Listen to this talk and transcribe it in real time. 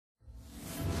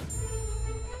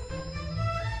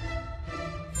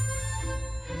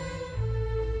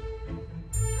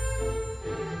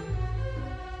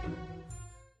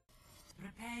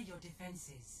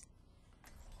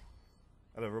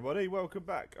Hello everybody, welcome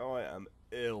back. I am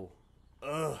ill.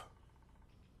 Ugh.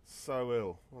 So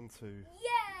ill. 1, 2.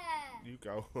 Yeah! You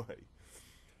go away.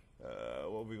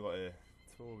 What have we got here?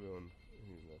 Torbjorn.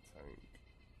 He's a tank.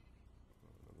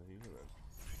 Another healer then.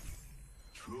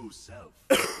 True self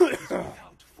is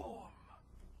without form.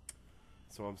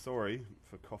 So I'm sorry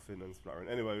for coughing and spluttering.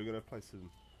 Anyway, we're going to play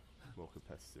some more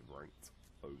competitive ranked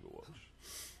Overwatch.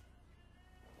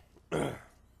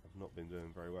 I've not been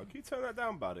doing very well. Can you turn that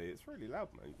down, buddy? It's really loud,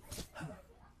 mate.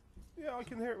 Yeah, I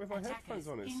can hear it with my headphones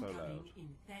on. It's so loud.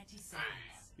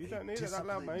 You don't need it that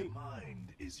loud, mate.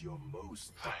 Mind is your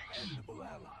most dependable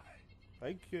ally.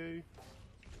 Thank you.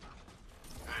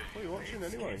 What are you watching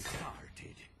anyway?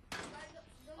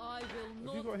 I will you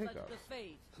not got let hiccups? the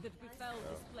fate that befell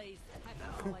this place happen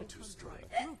Now to my to country. strike.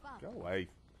 Go away.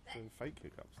 Doing fake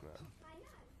hiccups now.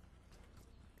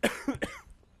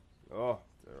 Oh,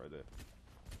 there I did.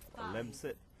 A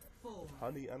lemsit. 4,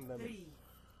 Honey and lemon. 3,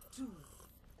 2,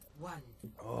 1.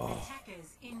 Oh.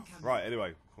 Attackers incoming. Right,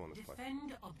 anyway. Come on, let's play.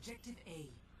 Defend objective A.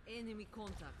 Enemy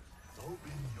contact. Open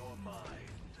your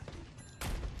mind. I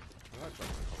like that.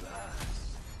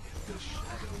 Vast in the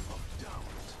shadow of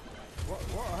doubt.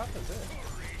 What happened there?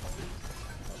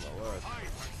 Oh my word.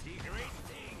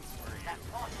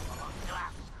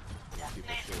 Keep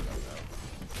the shield up now.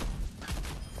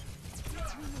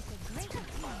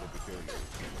 We'll be good.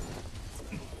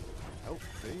 Help,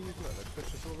 please. Look, they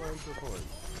pushed us all around to a point.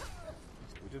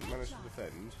 We didn't manage to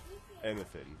defend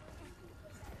anything.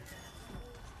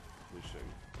 Wishing.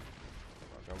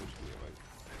 Right, go wishing you, mate.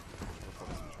 I'll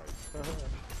concentrate.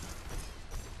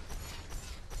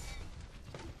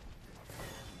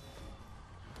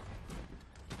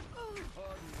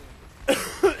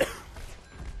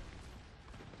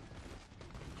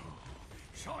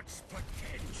 Shots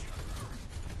potential.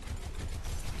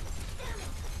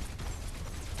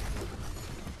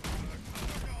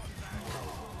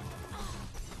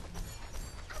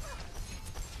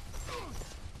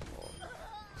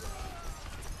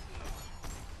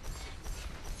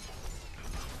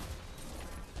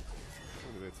 It's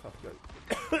going to be a tough game.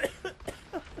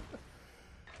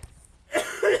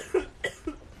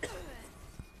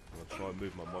 I'll try and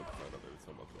move my microphone up every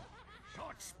time I talk.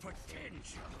 Shots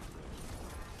potential.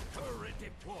 Turret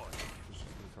deployed. It's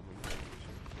just gonna come in.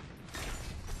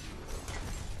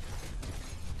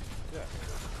 Yeah.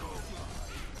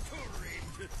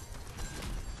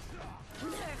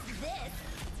 Nerf this!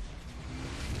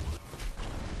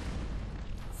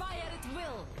 Fire at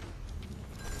will!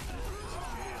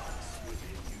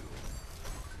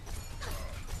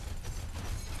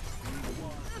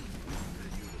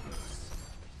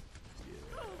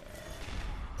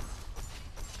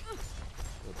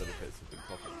 The benefits have been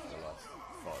popping for the last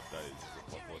 5 days.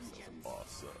 My voice doesn't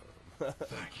pass.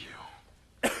 Thank you.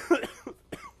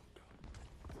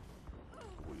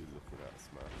 What are you looking at,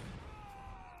 Smash?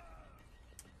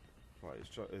 Right,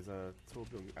 is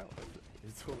Torbjorn out?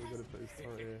 Is Torbjorn going to put his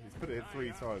time here? He's put it in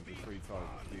 3 times, and 3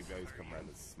 times the DVO's come around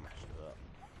and smashed it up.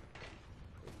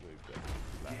 Let's move it.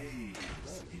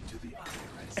 Gaze into the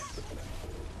iris.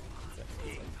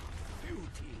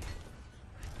 Beauty.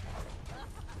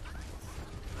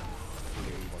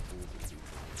 Pulling my balls into it.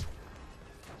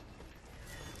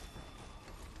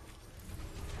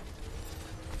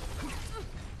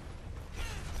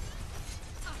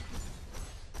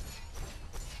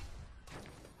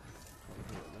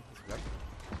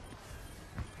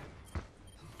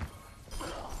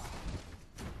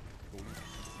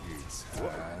 It's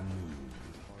What? time.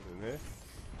 Hiding here.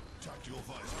 Check your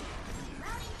visor.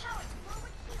 Mounting power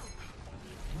forward field.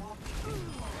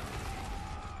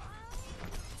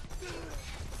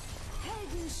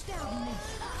 Helden sterben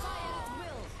nicht! Fire at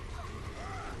will!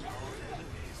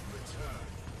 Enemies return.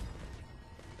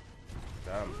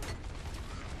 Damn.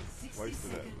 60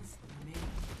 Wasted it. seconds remaining.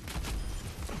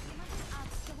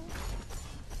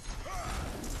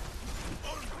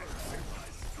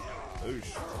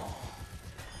 Oosh.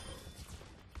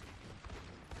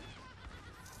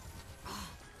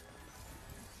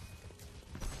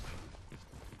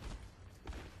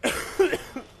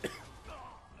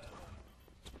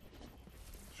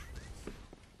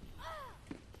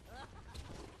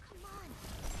 Come on.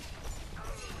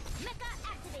 Mecha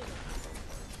activated.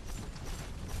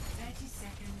 30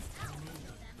 seconds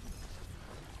remaining.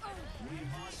 We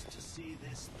must see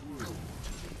this through.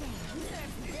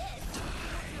 Nerf this.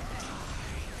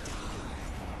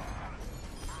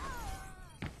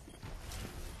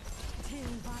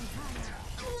 Till Valhalla!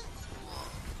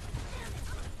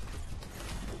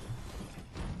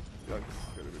 Yikes,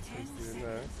 got a bit tasty in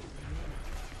there.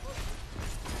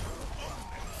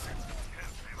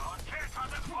 Get on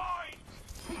the point!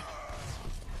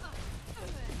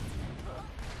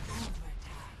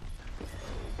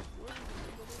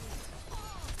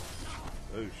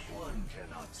 One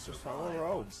cannot Just survive how I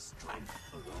roll. on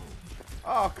strength alone.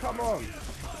 Oh, come on!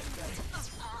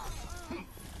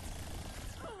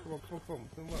 Come on.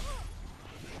 Then what?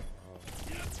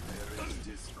 There is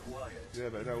disquiet. Yeah,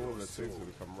 but now all the teams are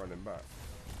going to come running back.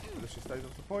 Unless she stays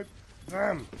off the point.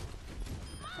 Damn!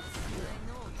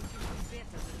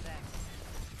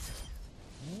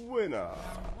 Winner!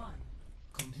 Round 1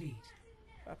 complete.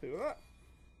 Happy with that?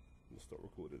 I'm going to stop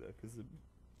recording there because the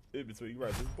in between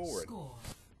rounds is boring. Score.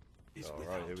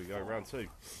 Alright, here we go, round 2.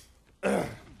 We are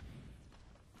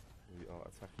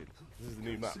attacking. This is the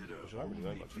new map, which I don't really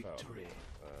know much about. Victory.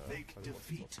 Make I don't know what's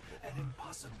defeat possible. an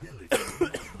impossibility in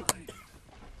your mind.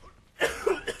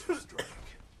 To strike.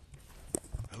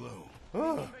 Hello.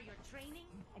 Remember your training,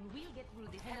 and we'll get through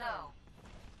this. Hello.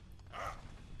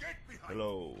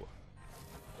 Hello.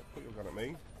 Put your gun at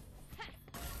me.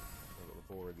 I've got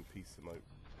the boring piece of moat.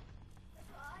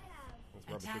 There's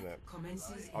rubbish in there. Attack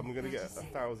commences in I'm going to get 30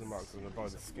 1,000 marks. I'm going to buy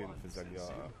the skin for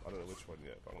Zenyatta. I don't know which one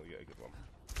yet, but I'm going to get a good one.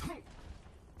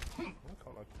 Why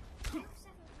can't I?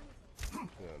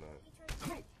 Yeah, no.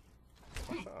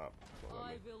 Fuck that up.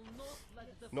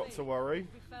 Not to worry.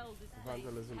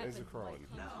 Vandalism is a crime.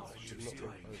 Now I you should not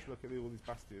strike. look at all these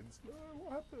bastions. No,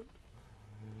 what happened?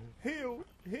 Heal!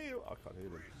 Heal! I can't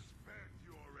heal him.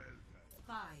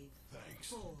 5,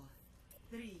 4,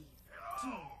 3, 2,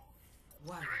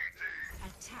 1.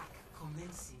 Attack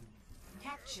commencing.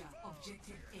 Capture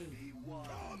objective A. Be one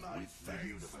with the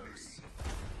universe.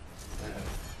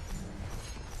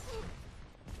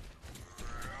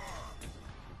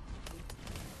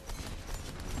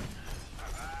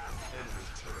 Enemy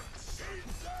turrets.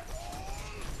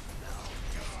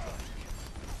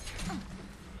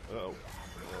 Uh-oh.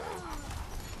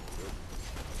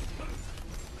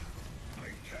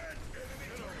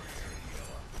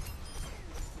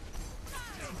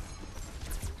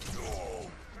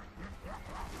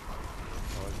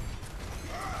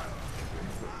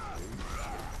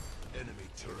 Enemy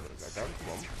turrets. Go down, come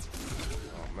on.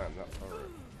 Oh man, that's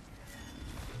horrible.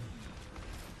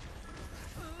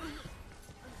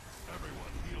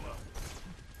 Everyone heal up.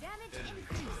 Damage Enemy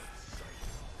increased. turrets.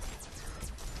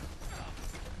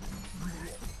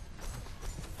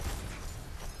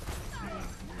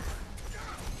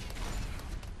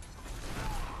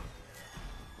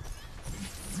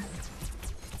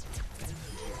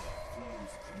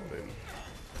 Got him.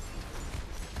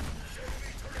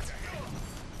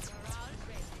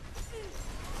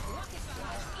 Rocket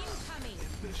barrage incoming.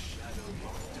 The shadow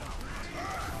of doubt.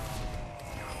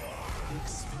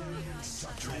 Experience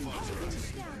such wonder.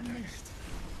 Sterben nicht.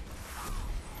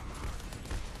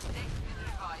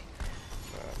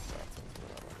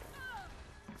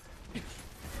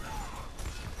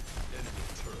 Enemy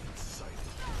turrets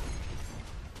sighted.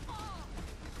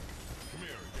 Come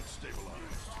here, get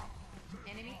stabilized.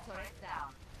 Enemy turret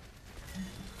down.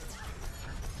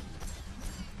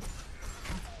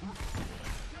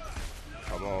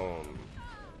 Come on.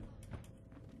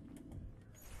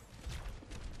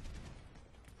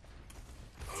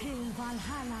 Till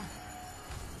Valhalla.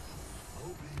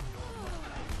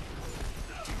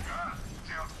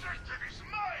 The objective is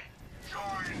mine!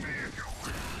 Join me if you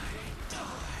will!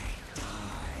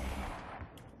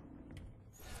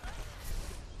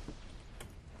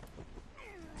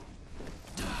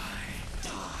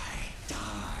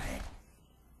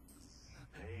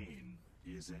 Pain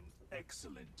is an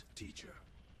excellent teacher.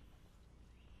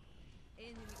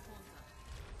 Enemy contact.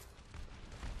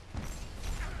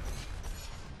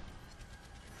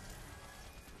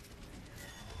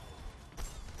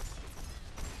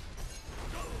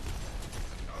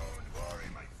 Don't worry,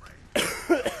 my friend.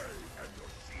 And your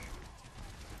shield.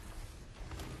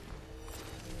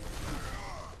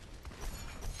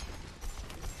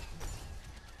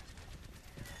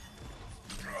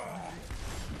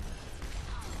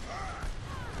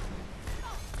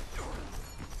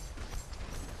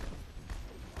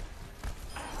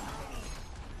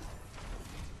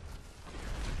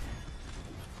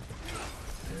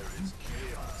 There is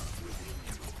chaos within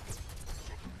you.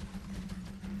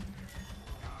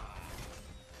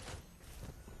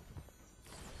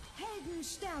 Helden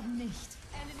sterben nicht.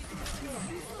 Enemy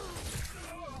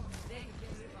They have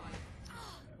been revived.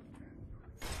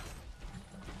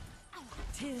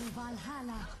 Till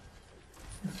Valhalla.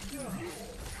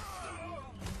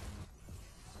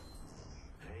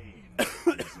 Pain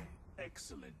is an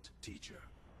excellent teacher.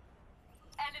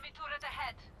 Enemy turret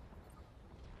ahead.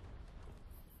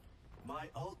 My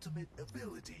ultimate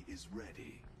ability is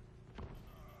ready.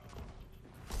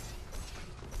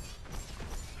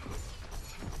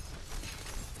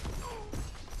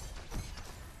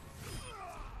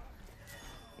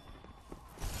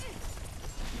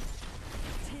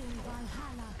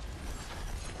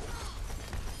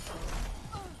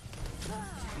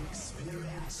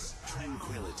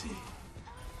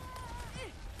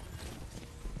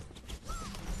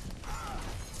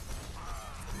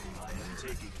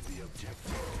 Taking the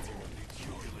objective.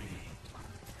 Mediocre.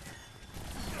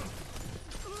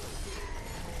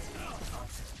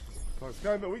 Close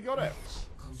game, but we got it.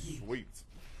 Sweet.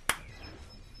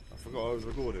 I forgot I was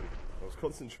recording. I was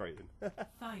concentrating.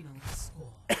 Final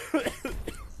score.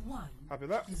 1 Happy with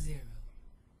that? to 0.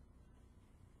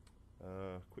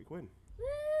 Quick win.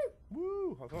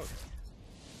 Woo! High five.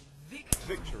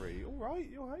 Victory. All right.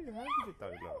 You're how you did it though.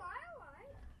 No.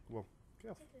 Well,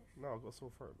 get off. No, I've got a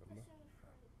sore throat. Remember?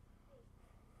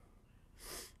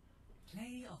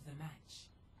 Play of the match.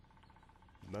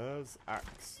 Nerves,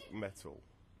 axe, metal.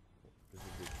 This is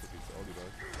a big tribute to Oliver.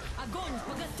 Огонь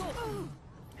по готову!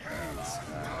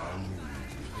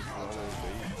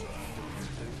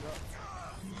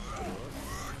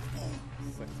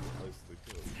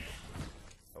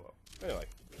 Oh well. Anyway,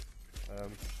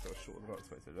 got a short of about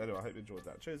 20 seconds. Anyway, I hope you enjoyed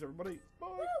that. Cheers, everybody. Bye.